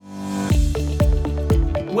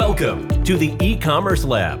Welcome to the E-Commerce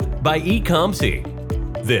Lab by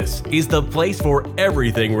eComC. This is the place for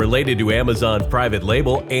everything related to Amazon private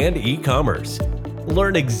label and e-commerce.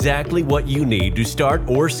 Learn exactly what you need to start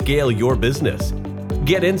or scale your business.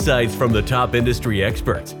 Get insights from the top industry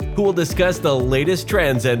experts who will discuss the latest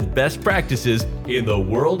trends and best practices in the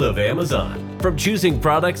world of Amazon. From choosing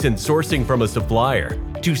products and sourcing from a supplier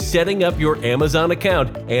to setting up your Amazon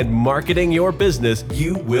account and marketing your business,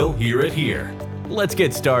 you will hear it here. Let's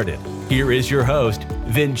get started. Here is your host,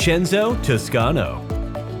 Vincenzo Toscano.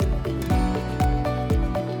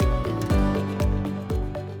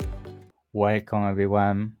 Welcome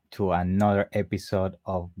everyone to another episode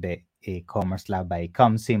of the E-Commerce Lab by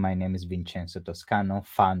eComC. My name is Vincenzo Toscano,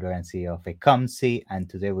 founder and CEO of eComC, and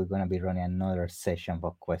today we're going to be running another session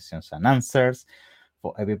for questions and answers.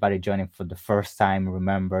 For everybody joining for the first time,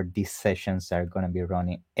 remember these sessions are going to be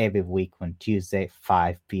running every week on Tuesday,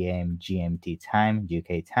 5 p.m. GMT time,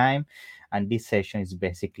 UK time. And this session is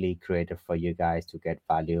basically created for you guys to get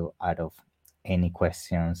value out of any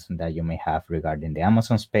questions that you may have regarding the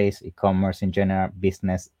Amazon space, e-commerce in general,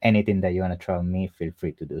 business, anything that you want to throw me, feel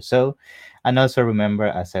free to do so. And also remember,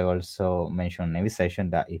 as I also mentioned in every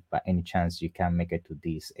session, that if by any chance you can make it to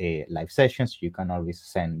these live sessions, you can always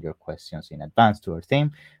send your questions in advance to our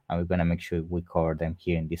team, and we're going to make sure we cover them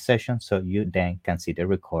here in this session, so you then can see the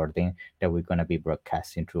recording that we're going to be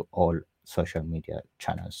broadcasting through all social media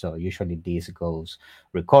channels. So usually this goes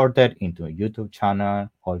recorded into a YouTube channel,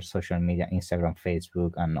 all social media, Instagram,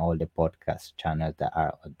 Facebook, and all the podcast channels that are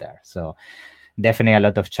out there. So definitely a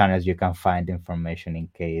lot of channels you can find information in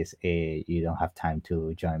case you don't have time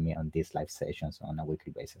to join me on these live sessions on a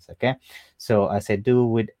weekly basis. Okay, so as I do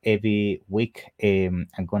with every week, I'm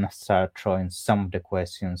gonna start throwing some of the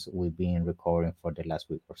questions we've been recording for the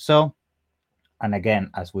last week or so. And again,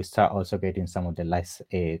 as we start also getting some of the last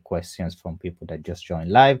questions from people that just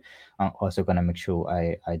joined live, I'm also going to make sure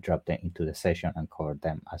I drop them into the session and cover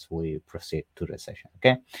them as we proceed to the session.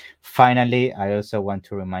 Okay. Finally, I also want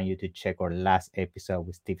to remind you to check our last episode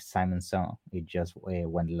with Steve Simonson. It just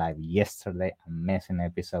went live yesterday. Amazing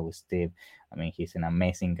episode with Steve. I mean, he's an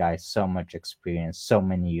amazing guy, so much experience, so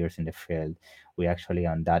many years in the field. We actually,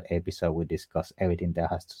 on that episode, we discussed everything that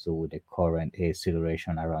has to do with the current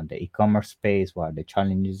situation around the e-commerce space, what are the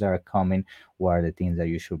challenges that are coming, what are the things that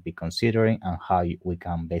you should be considering, and how we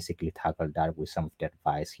can basically tackle that with some of the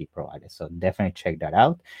advice he provided. So definitely check that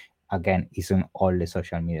out. Again, it's on all the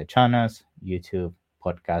social media channels, YouTube,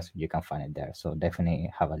 podcast, you can find it there. So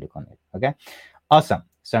definitely have a look on it. Okay, awesome.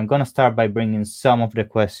 So I'm going to start by bringing some of the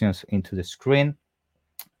questions into the screen,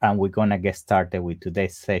 and we're going to get started with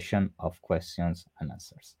today's session of questions and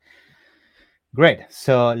answers. Great.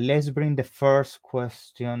 So let's bring the first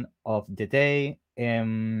question of the day.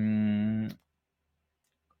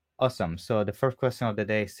 Awesome. So the first question of the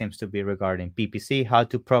day seems to be regarding PPC, how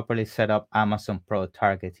to properly set up Amazon Pro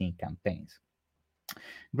targeting campaigns.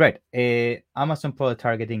 Great. Amazon Pro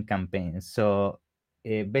targeting campaigns. So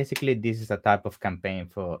basically, this is a type of campaign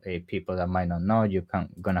for people that might not know. You can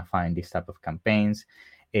gonna find this type of campaigns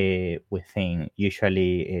within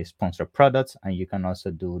usually sponsored products, and you can also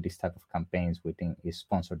do this type of campaigns within a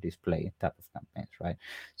sponsored display type of campaigns, right?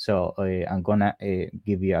 So I'm gonna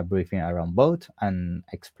give you a briefing around both and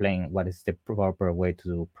explain what is the proper way to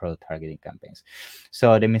do product targeting campaigns.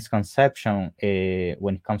 So the misconception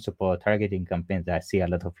when it comes to product targeting campaigns, that I see a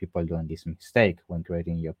lot of people doing this mistake when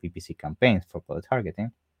creating your PPC campaigns for product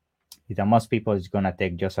targeting, is that most people is going to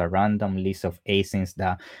take just a random list of ASINs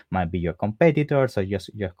that might be your competitors or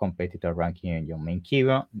just your competitor ranking in your main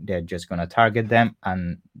keyword. They're just going to target them,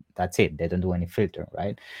 and that's it. They don't do any filter,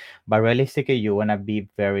 right? But realistically, you want to be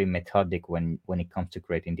very methodic when it comes to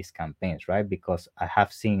creating these campaigns, right? Because I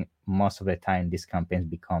have seen most of the time these campaigns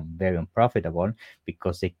become very unprofitable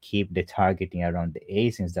because they keep the targeting around the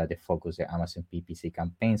ASINs that they focus the Amazon PPC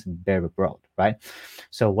campaigns very broad, right?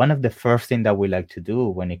 So one of the first things that we like to do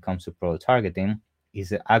when it comes to pro targeting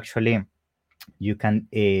is actually you can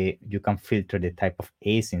filter the type of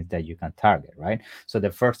ASINs that you can target, right? So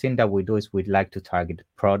the first thing that we do is we'd like to target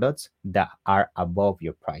products that are above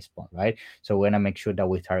your price point, right? So we want to make sure that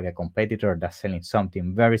we target a competitor that's selling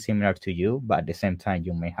something very similar to you, but at the same time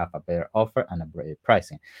you may have a better offer and a better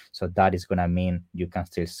pricing. So that is going to mean you can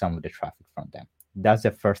steal some of the traffic from them. That's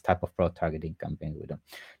the first type of product targeting campaign we do.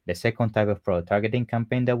 The second type of product targeting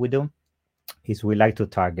campaign that we do is we like to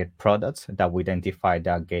target products that we identify that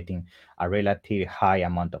are getting a relatively high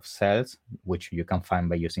amount of sales, which you can find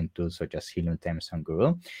by using tools such as Helium, Thames, and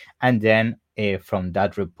Guru. And then from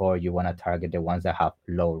that report, you want to target the ones that have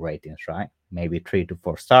low ratings, right? Maybe 3 to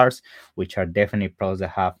 4 stars, which are definitely products that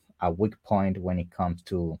have a weak point when it comes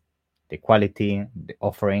to the quality, the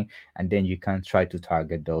offering, and then you can try to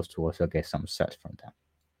target those to also get some sales from them.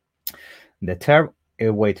 The third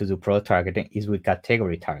way to do product targeting is with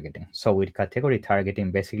category targeting. So with category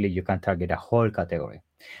targeting, basically you can target a whole category.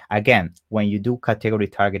 Again, when you do category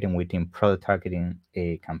targeting within product targeting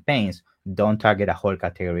campaigns, don't target a whole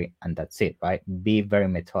category and that's it, right? Be very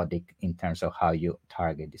methodic in terms of how you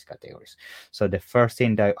target these categories. So the first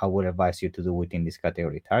thing that I would advise you to do within these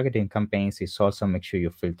category targeting campaigns is also make sure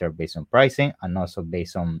you filter based on pricing and also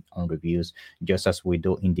based on reviews, just as we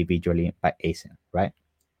do individually by ASIN, right?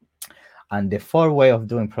 And the fourth way of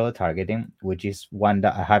doing product targeting, which is one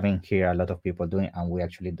that I haven't hear a lot of people doing, and we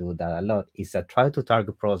actually do that a lot, is that try to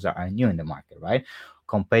target products that are new in the market, right?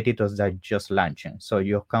 Competitors that are just launching. So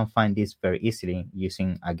you can find this very easily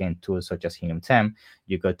using, again, tools such as Helium 10.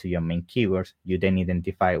 You go to your main keywords, you then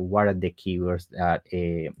identify what are the keywords that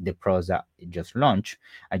the products that just launched,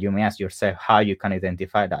 and you may ask yourself how you can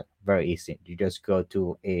identify that. Very easy. You just go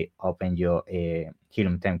to open your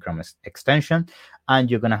Helium 10 Chrome extension,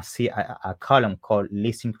 and you're gonna see a column called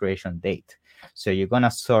listing creation date. So you're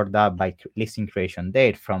gonna sort that by listing creation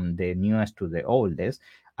date from the newest to the oldest,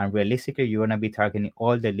 and realistically you're gonna be targeting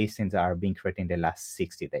all the listings that are being created in the last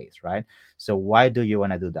 60 days, right? So why do you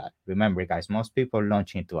want to do that? Remember, guys, most people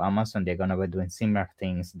launching to Amazon, they're gonna be doing similar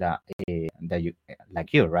things that you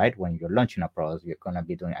like you, right? When you're launching a product, you're gonna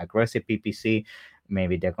be doing aggressive PPC,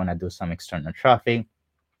 maybe they're gonna do some external traffic,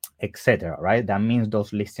 etc. Right? That means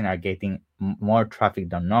those listings are getting more traffic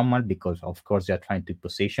than normal because, of course, they're trying to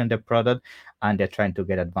position the product and they're trying to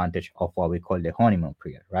get advantage of what we call the honeymoon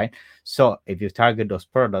period, right? So if you target those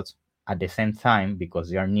products at the same time,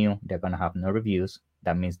 because they are new, they're gonna have no reviews.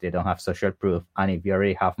 That means they don't have social proof. And if you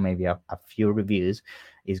already have maybe a few reviews,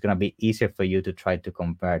 it's gonna be easier for you to try to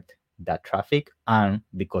convert that traffic, and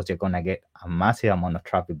because you're gonna get a massive amount of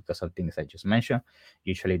traffic because of things I just mentioned,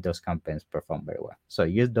 usually those campaigns perform very well. So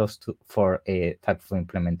use those two for a type of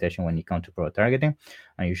implementation when you come to product targeting,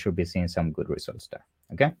 and you should be seeing some good results there.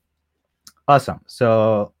 Okay, awesome.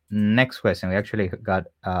 So next question, we actually got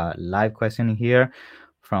a live question here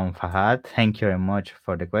from Fahad. Thank you very much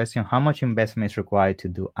for the question. How much investment is required to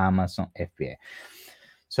do Amazon FBA?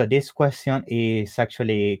 So this question is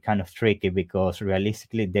actually kind of tricky because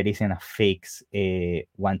realistically there isn't a fixed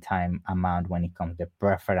one-time amount when it comes to the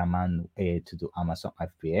preferred amount to do Amazon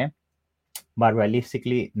FBA. But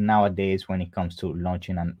realistically, nowadays, when it comes to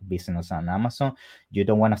launching a business on Amazon, you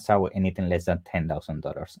don't want to start with anything less than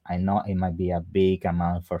 $10,000. I know it might be a big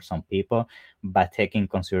amount for some people, but taking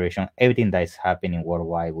consideration everything that is happening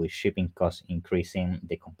worldwide with shipping costs increasing,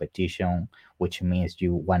 the competition, which means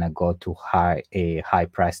you want to go to high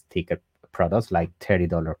price ticket products like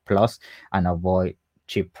 $30 plus and avoid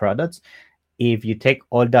cheap products. If you take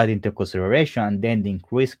all that into consideration, then the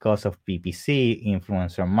increased cost of PPC,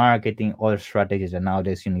 influencer marketing, other strategies that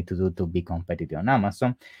nowadays you need to do to be competitive on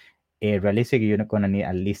Amazon, realistically, you're not going to need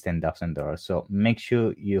at least $10,000. So make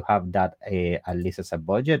sure you have that at least as a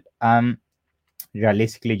budget.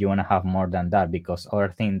 Realistically, you want to have more than that because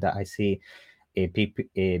other thing that I see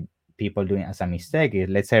people doing as a mistake is,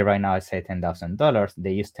 let's say right now I say $10,000,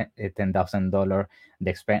 they use $10,000,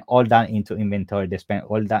 they spend all that into inventory, they spend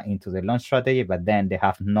all that into the launch strategy, but then they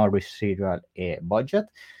have no residual budget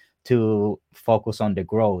to focus on the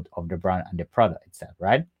growth of the brand and the product itself,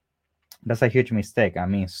 right? That's a huge mistake. I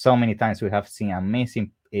mean, so many times we have seen amazing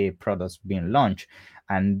products being launched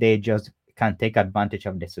and they just can't take advantage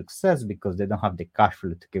of the success because they don't have the cash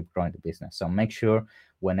flow to keep growing the business. So make sure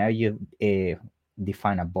whenever you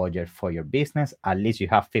define a budget for your business, at least you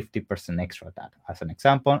have 50% extra that. As an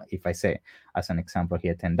example, if I say, as an example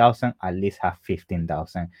here, 10,000, at least have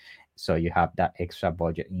 15,000. So you have that extra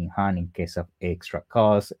budget in hand in case of extra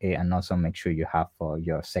costs, and also make sure you have for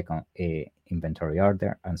your second inventory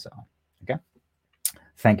order and so on. Okay.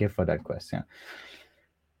 Thank you for that question.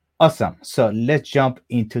 Awesome. So let's jump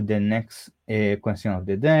into the next question of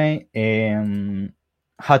the day.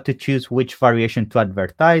 How to choose which variation to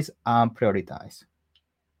advertise and prioritize.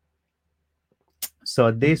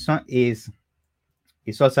 So this one is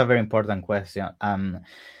also a very important question. And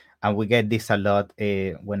we get this a lot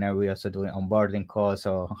whenever we also doing onboarding calls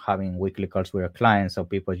or having weekly calls with our clients. So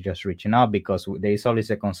people just reaching out because there is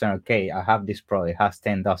always a concern. Okay, I have this product. It has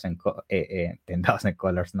 10,000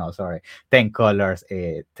 colors. No, sorry, 10 colors,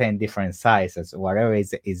 10 different sizes. Whatever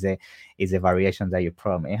is a variation that you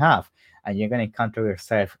probably may have. And you're going to encounter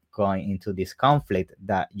yourself going into this conflict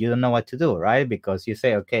that you don't know what to do, right? Because you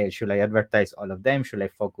say, okay, should I advertise all of them? Should I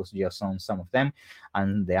focus just on some of them?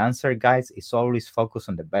 And the answer, guys, is always focus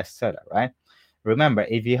on the best seller, right? Remember,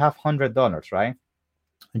 if you have $100, right,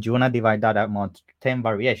 you want to divide that amount to 10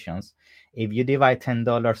 variations. If you divide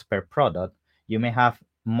 $10 per product, you may have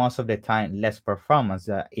most of the time less performance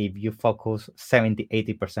if you focus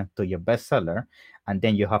 70-80% to your bestseller, and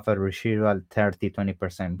then you have a residual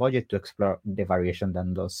 30-20% budget to explore the variation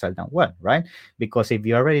that don't sell that well, right? Because if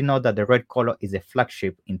you already know that the red color is a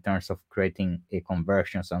flagship in terms of creating a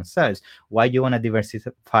conversions on sales, why you want to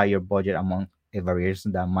diversify your budget among a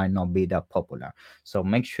variation that might not be that popular? So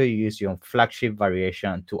make sure you use your flagship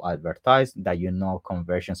variation to advertise that you know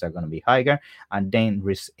conversions are going to be higher, and then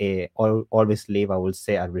always leave, I will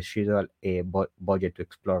say, a residual budget to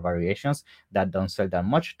explore variations that don't sell that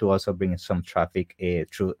much, to also bring some traffic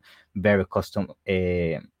through very custom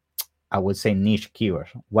I would say niche keywords.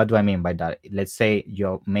 What do I mean by that? Let's say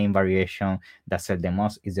your main variation that sells the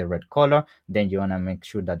most is the red color. Then you want to make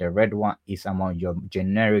sure that the red one is among your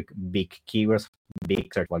generic big keywords,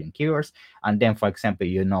 big search volume keywords. And then, for example,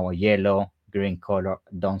 a yellow, green color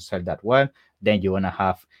don't sell that well. Then you want to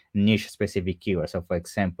have niche specific keywords. So, for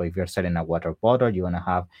example, if you're selling a water bottle, you want to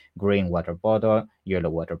have green water bottle, yellow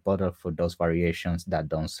water bottle for those variations that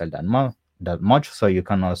don't sell that much, so you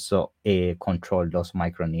can also control those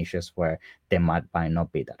micro niches where the might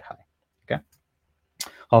not be that high. Okay,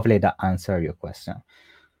 hopefully that answered your question.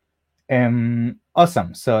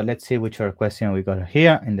 Awesome. So let's see which other question we got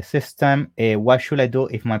here in the system. What should I do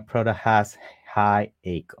if my product has high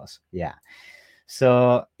ACOS? Yeah.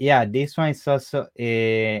 So yeah, this one is also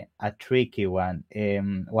a tricky one.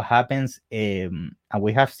 What happens, and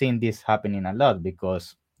we have seen this happening a lot,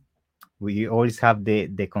 because we always have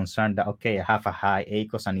the concern that, okay, I have a high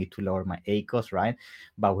ACOS, I need to lower my ACOS, right?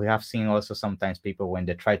 But we have seen also sometimes people, when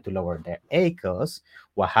they try to lower their ACOS,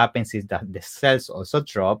 what happens is that the sales also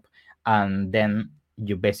drop, and then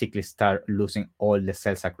you basically start losing all the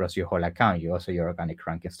sales across your whole account. Your organic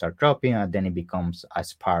ranking start dropping, and then it becomes a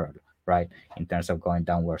spiral, right, in terms of going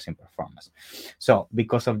downwards in performance. So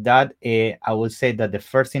because of that, I would say that the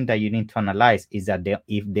first thing that you need to analyze is that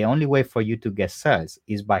if the only way for you to get sales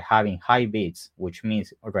is by having high bids, which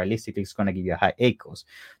means realistically it's going to give you a high ACOS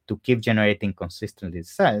to keep generating consistently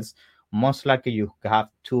sales, most likely you have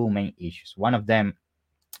two main issues. One of them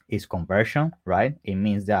is conversion, right? It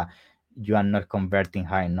means that you are not converting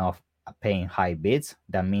high enough, paying high bids.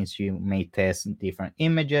 That means you may test different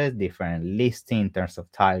images, different listing in terms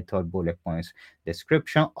of title, bullet points,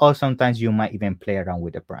 description, or sometimes you might even play around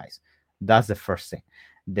with the price. That's the first thing.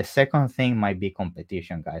 The second thing might be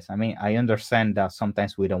competition, guys. I mean, I understand that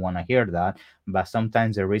sometimes we don't want to hear that, but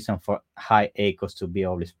sometimes the reason for high ACOS to be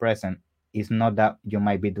always present is not that you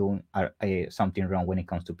might be doing something wrong when it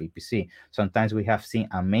comes to PPC. Sometimes we have seen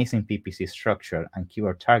amazing PPC structure and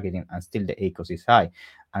keyword targeting, and still the ACOS is high.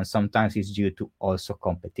 And sometimes it's due to also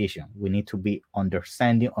competition. We need to be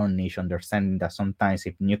understanding our niche, understanding that sometimes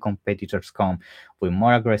if new competitors come with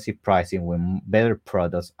more aggressive pricing, with better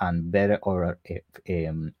products and better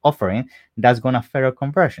offering, that's going to affect our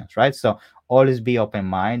conversions, right? So always be open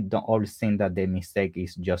mind. Don't always think that the mistake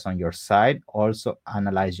is just on your side. Also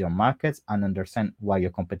analyze your markets and understand why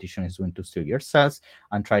your competition is doing to steal your sales,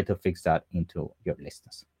 and try to fix that into your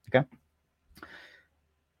listings. Okay,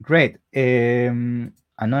 great.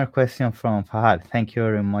 Another question from Fahad. Thank you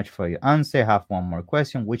very much for your answer. I have one more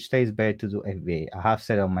question. Which state is better to do FBA? I have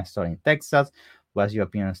set up my store in Texas. What's your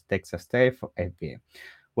opinion on Texas state for FBA?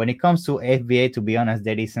 When it comes to FBA, to be honest,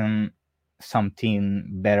 there isn't something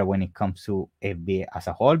better when it comes to FBA as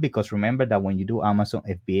a whole, because remember that when you do Amazon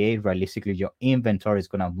FBA, realistically your inventory is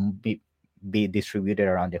going to be distributed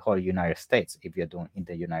around the whole United States if you're doing in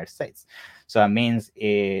the United States. So that means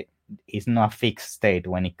it's not a fixed state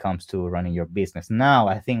when it comes to running your business. Now,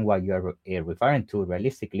 I think what you're referring to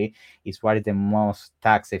realistically is what is the most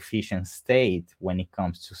tax efficient state when it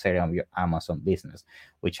comes to setting up your Amazon business,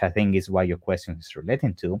 which I think is what your question is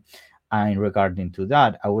relating to. And regarding to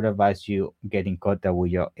that, I would advise you get in contact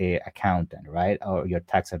with your accountant, right, or your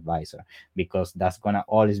tax advisor, because that's gonna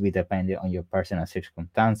always be dependent on your personal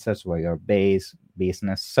circumstances, where you're based,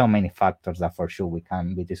 business, so many factors that for sure we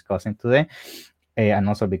can be discussing today. And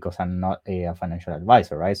also because I'm not a financial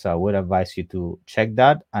advisor, right? So I would advise you to check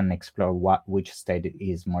that and explore which state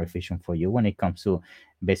is more efficient for you when it comes to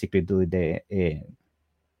basically do the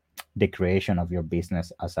creation of your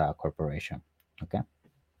business as a corporation. Okay.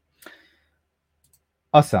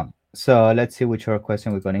 Awesome. So let's see which other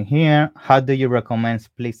question we got in here. How do you recommend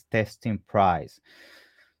split testing price?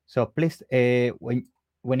 So please,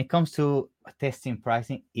 when it comes to testing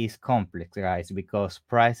pricing, is complex, guys, because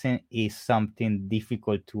pricing is something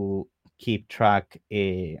difficult to keep track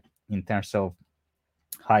in terms of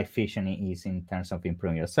how efficient it is in terms of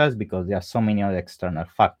improving your sales, because there are so many other external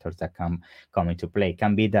factors that come into play. It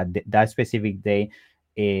can be that that specific day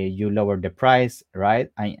you lower the price, right?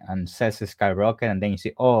 And sales skyrocket, and then you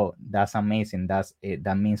see, oh, that's amazing.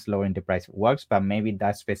 That means lowering the price works, but maybe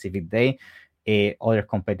that specific day, other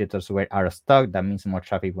competitors were out of stock. That means more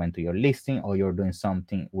traffic went to your listing, or you're doing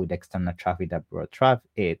something with external traffic that brought traffic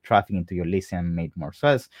into your listing and made more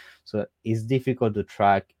sales. So it's difficult to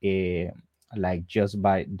track. Like just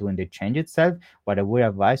by doing the change itself, what I would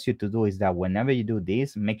advise you to do is that whenever you do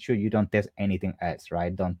this, make sure you don't test anything else,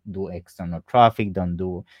 right? Don't do external traffic, don't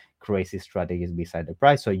do crazy strategies beside the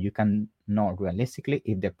price, so you can know realistically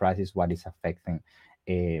if the price is what is affecting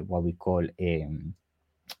what we call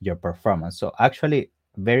your performance. So actually,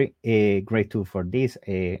 very great tool for this.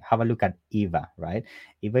 Have a look at Eva, right?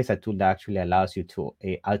 Eva is a tool that actually allows you to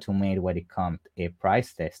automate when it comes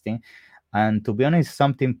price testing, and to be honest,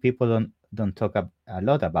 something people don't talk a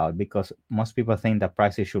lot about, because most people think that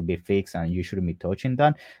prices should be fixed and you shouldn't be touching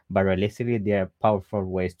that. But realistically, there are powerful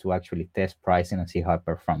ways to actually test pricing and see how it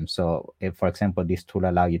performs. So if, for example, this tool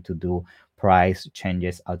allow you to do price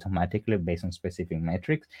changes automatically based on specific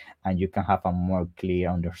metrics, and you can have a more clear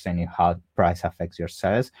understanding how price affects your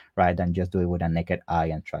sales, right, than just do it with a naked eye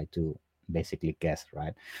and try to basically guess,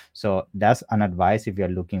 right? So that's an advice if you're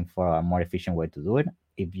looking for a more efficient way to do it.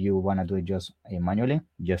 If you want to do it just manually,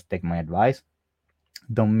 just take my advice.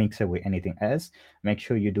 Don't mix it with anything else. Make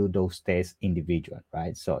sure you do those tests individual,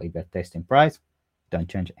 right? So if you're testing price, don't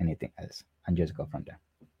change anything else and just go from there.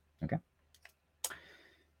 Okay.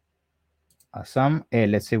 Awesome.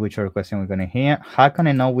 Let's see which other question we're going to hear. How can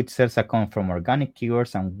I know which sales are coming from organic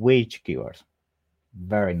keywords and which keywords?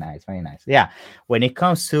 Very nice. Very nice. Yeah. When it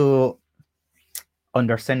comes to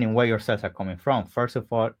understanding where your sales are coming from, first of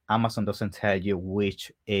all, Amazon doesn't tell you which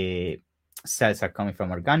sales are coming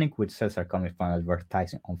from organic, which sales are coming from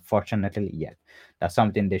advertising, unfortunately, yet. That's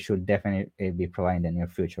something they should definitely be providing in the near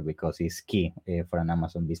future, because it's key for an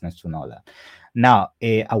Amazon business to know that. Now,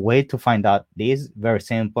 a way to find out this, very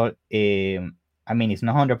simple. I mean, it's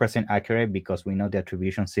not 100% accurate, because we know the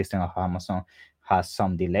attribution system of Amazon has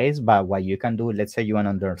some delays. But what you can do, let's say you want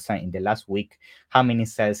to understand in the last week how many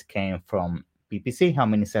sales came from PPC, how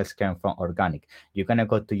many sales came from organic. You're going to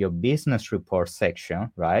go to your business report section,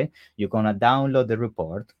 right? You're going to download the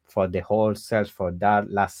report for the whole sales for that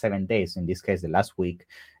last 7 days. In this case, the last week.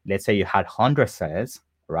 Let's say you had 100 sales,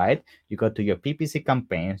 right? You go to your PPC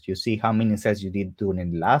campaigns, you see how many sales you did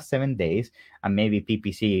during the last 7 days, and maybe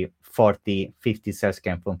PPC 40, 50 sales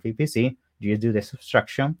came from PPC. You do the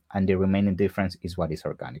subtraction, and the remaining difference is what is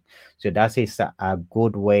organic. So that is a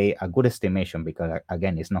good way, a good estimation, because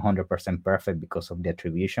again, it's not 100% perfect because of the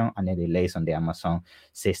attribution and the delays on the Amazon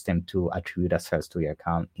system to attribute a sales to your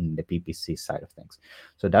account in the PPC side of things.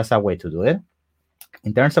 So that's a way to do it.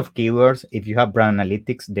 In terms of keywords, if you have brand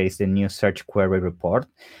analytics, there is the new search query report.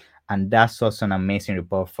 And that's also an amazing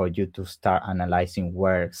report for you to start analyzing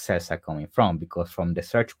where sales are coming from, because from the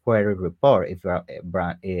search query report, if you're a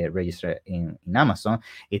brand registered in Amazon,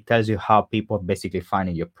 it tells you how people basically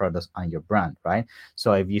finding your products and your brand, right?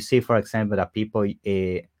 So if you see, for example, that people,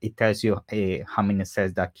 it tells you how many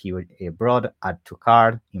sales that keyword brought, add to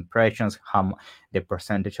cart, impressions, how the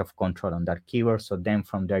percentage of control on that keyword. So then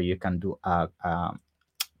from there, you can do a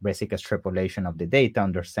basic extrapolation of the data,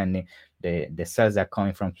 understanding the sales that are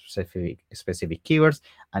coming from specific keywords,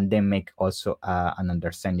 and then make also an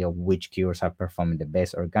understanding of which keywords are performing the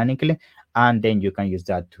best organically, and then you can use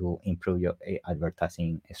that to improve your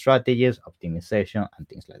advertising strategies, optimization, and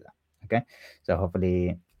things like that. Okay, so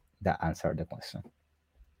hopefully that answered the question.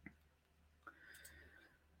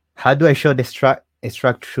 How do I show the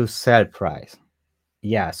structure sell price?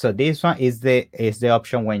 Yeah, so this one is the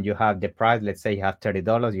option when you have the price. Let's say you have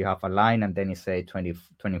 $30, you have a line, and then you say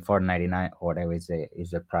 24.99, or whatever is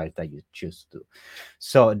the price that you choose to.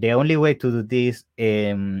 So the only way to do this,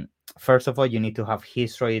 first of all, you need to have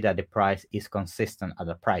history that the price is consistent at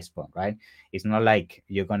the price point, right? It's not like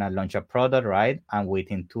you're gonna launch a product, right, and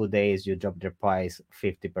within 2 days you drop the price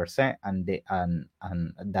 50%, and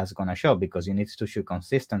that's gonna show, because you need to show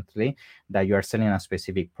consistently that you are selling a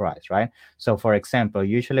specific price, right? So for example,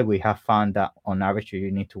 usually we have found that on average you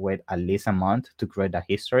need to wait at least a month to create a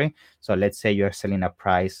history. So let's say you're selling a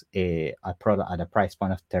product at a price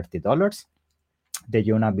point of $30, that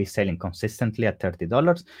you're gonna be selling consistently at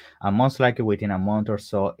 $30, and most likely within a month or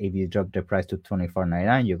so, if you drop the price to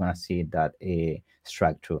 $24.99, you're gonna see that a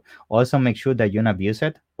strike through. Also, make sure that you don't abuse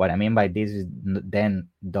it. What I mean by this is then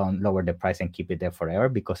don't lower the price and keep it there forever,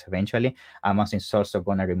 because eventually Amazon is also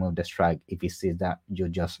gonna remove the strike if it sees that you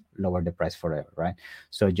just lower the price forever, right?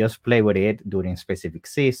 So just play with it during specific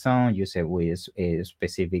season. Use it with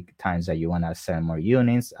specific times that you wanna sell more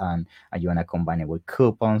units, and you wanna combine it with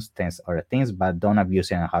coupons, things, other things, but don't abuse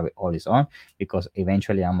it and have it all its own, because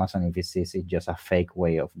eventually Amazon, if it sees it's just a fake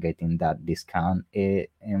way of getting that discount,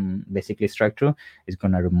 basically strike through, is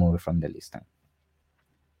gonna remove it from the listing.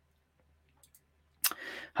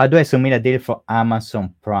 How do I submit a deal for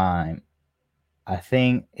Amazon Prime? I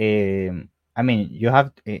think, I mean, you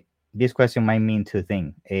have this question might mean two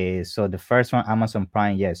things. So the first one, Amazon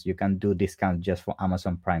Prime, yes, you can do discount just for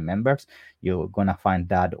Amazon Prime members. You're gonna find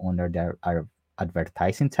that under the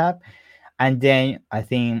advertising tab. And then I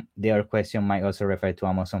think the other question might also refer to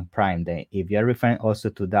Amazon Prime Day. If you're referring also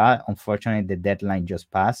to that, unfortunately, the deadline just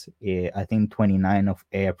passed. I think 29th of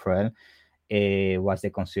April was the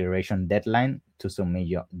consideration deadline to submit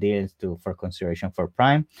your deals to for consideration for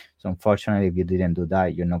Prime. So unfortunately, if you didn't do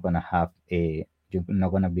that, you're not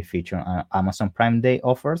gonna be featured on Amazon Prime Day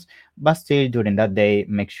offers. But still, during that day,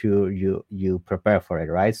 make sure you prepare for it,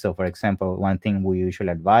 right? So, for example, one thing we usually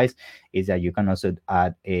advise is that you can also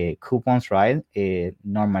add coupons, right? A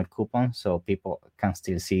normal coupon, so people can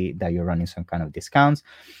still see that you're running some kind of discounts,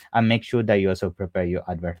 and make sure that you also prepare your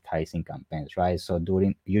advertising campaigns, right? So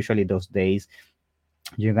during usually those days,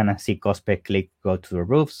 you're gonna see cost per click go to the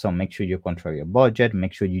roof. So make sure you control your budget.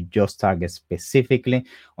 Make sure you just target specifically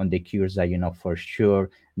on the keywords that you know for sure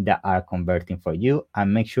that are converting for you,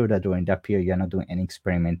 and make sure that during that period you're not doing any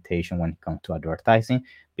experimentation when it comes to advertising,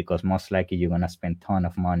 because most likely you're gonna spend ton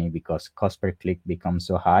of money, because cost per click becomes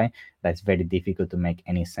so high that it's very difficult to make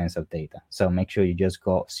any sense of data. So make sure you just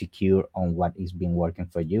go secure on what is been working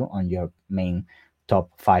for you on your main top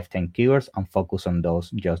 5-10 keywords, and focus on those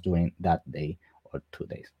just during that day or 2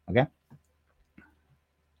 days. Okay.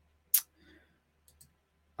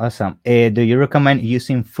 Awesome. Do you recommend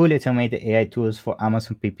using fully automated AI tools for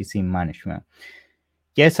Amazon PPC management?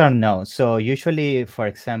 Yes or no? So usually, for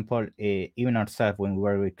example, even ourselves, when we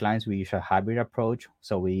work with clients, we use a hybrid approach.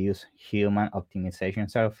 So we use human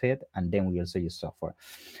optimization side of it, and then we also use software.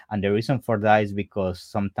 And the reason for that is because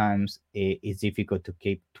sometimes it's difficult to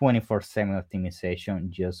keep 24/7 optimization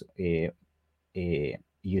just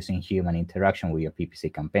using human interaction with your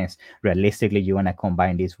PPC campaigns. Realistically, you want to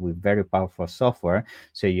combine this with very powerful software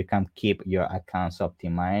so you can keep your accounts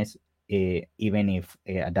optimized. Even if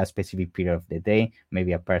at that specific period of the day,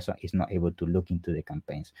 maybe a person is not able to look into the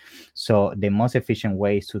campaigns. So, the most efficient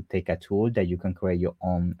way is to take a tool that you can create your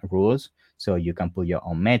own rules. So, you can put your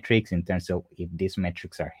own metrics in terms of if these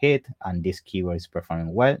metrics are hit and this keyword is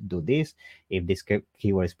performing well, do this. If this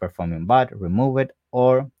keyword is performing bad, remove it,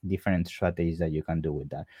 or different strategies that you can do with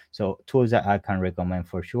that. So tools that I can recommend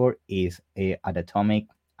for sure is Adatomic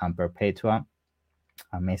and Perpetua,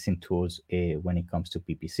 amazing tools when it comes to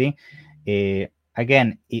PPC.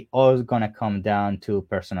 Again, it all gonna come down to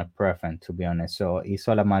personal preference, to be honest. So it's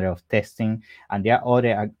all a matter of testing, and there are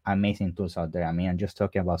other amazing tools out there. I mean, I'm just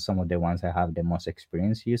talking about some of the ones I have the most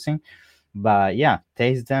experience using. But yeah,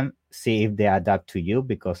 taste them, see if they adapt to you,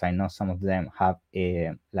 because I know some of them have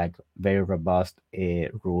a like very robust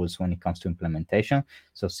rules when it comes to implementation.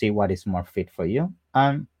 So see what is more fit for you,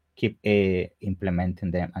 and keep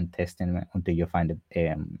implementing them and testing them until you find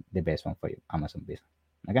the best one for you, Amazon business.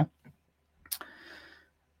 Okay.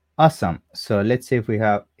 Awesome. So let's see if we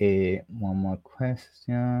have a one more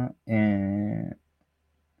question.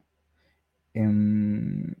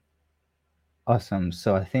 Um, Awesome.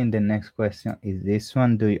 So I think the next question is this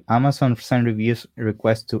one. Do Amazon send reviews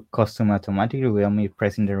request to customer automatically without me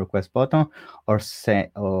pressing the request button, or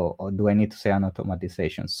do I need to say an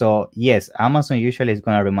automatization? So yes, Amazon usually is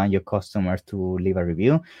gonna remind your customers to leave a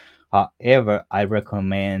review. However, I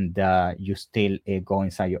recommend that you still go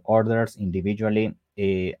inside your orders individually.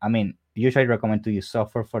 I mean, usually recommend to use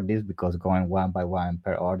software for this, because going one by one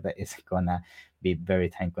per order is gonna be very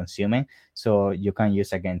time consuming. So you can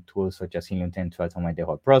use again tools such as Helium 10 to automate the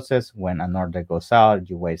whole process. When an order goes out,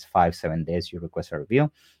 you wait 5-7 days, you request a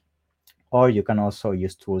review. Or you can also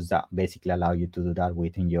use tools that basically allow you to do that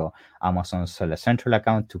within your Amazon Seller Central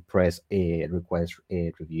account, to press a request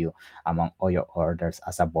a review among all your orders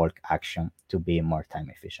as a bulk action to be more time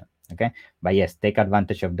efficient. Okay, but yes, take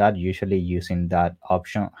advantage of that. Usually, using that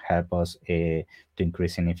option help us to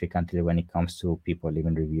increase significantly when it comes to people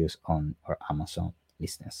leaving reviews on our Amazon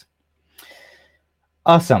business.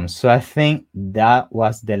 Awesome. So I think that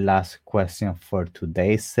was the last question for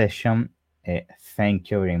today's session. Thank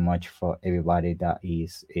you very much for everybody that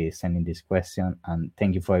is sending this question, and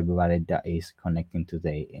thank you for everybody that is connecting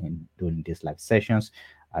today and doing these live sessions.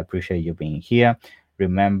 I appreciate you being here.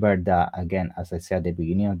 Remember that, again, as I said at the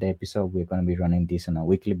beginning of the episode, we're going to be running this on a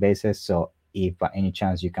weekly basis. So if by any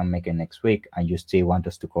chance you can make it next week and you still want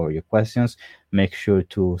us to cover your questions, make sure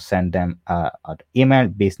to send them at email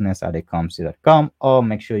business@ecomc.com, or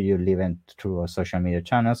make sure you leave it through our social media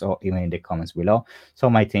channels or even in the comments below so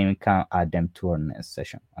my team can add them to our next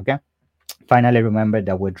session. Okay. Finally, remember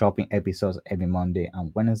that we're dropping episodes every Monday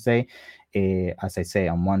and Wednesday. As I say,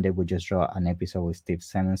 on Monday we just draw an episode with Steve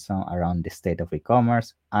Simonson around the state of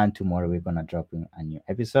e-commerce, and tomorrow we're gonna drop in a new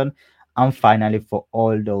episode. And finally, for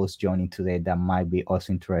all those joining today that might be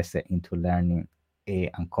also interested into learning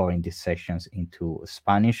and covering these sessions into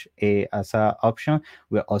Spanish as an option,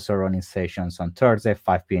 we're also running sessions on Thursday,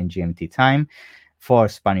 5 p.m. GMT time, for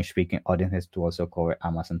Spanish speaking audiences to also cover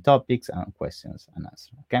Amazon topics and questions and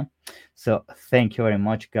answers. Okay. So thank you very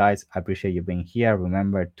much, guys. I appreciate you being here.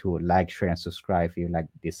 Remember to like, share, and subscribe if you like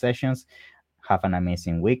these sessions. Have an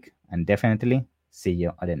amazing week, and definitely see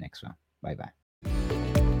you on the next one. Bye bye.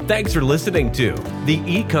 Thanks for listening to the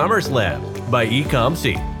E-Commerce Lab by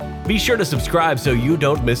Ecomc. Be sure to subscribe so you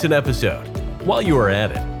don't miss an episode. While you are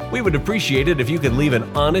at it, we would appreciate it if you could leave an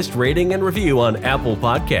honest rating and review on Apple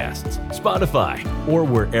Podcasts, Spotify, or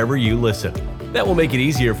wherever you listen. That will make it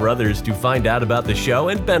easier for others to find out about the show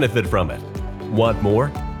and benefit from it. Want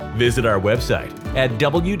more? Visit our website at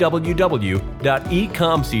www.ecomc.com,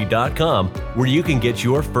 where you can get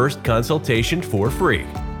your first consultation for free.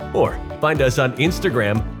 Or find us on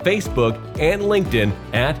Instagram, Facebook, and LinkedIn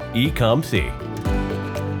at Ecomc.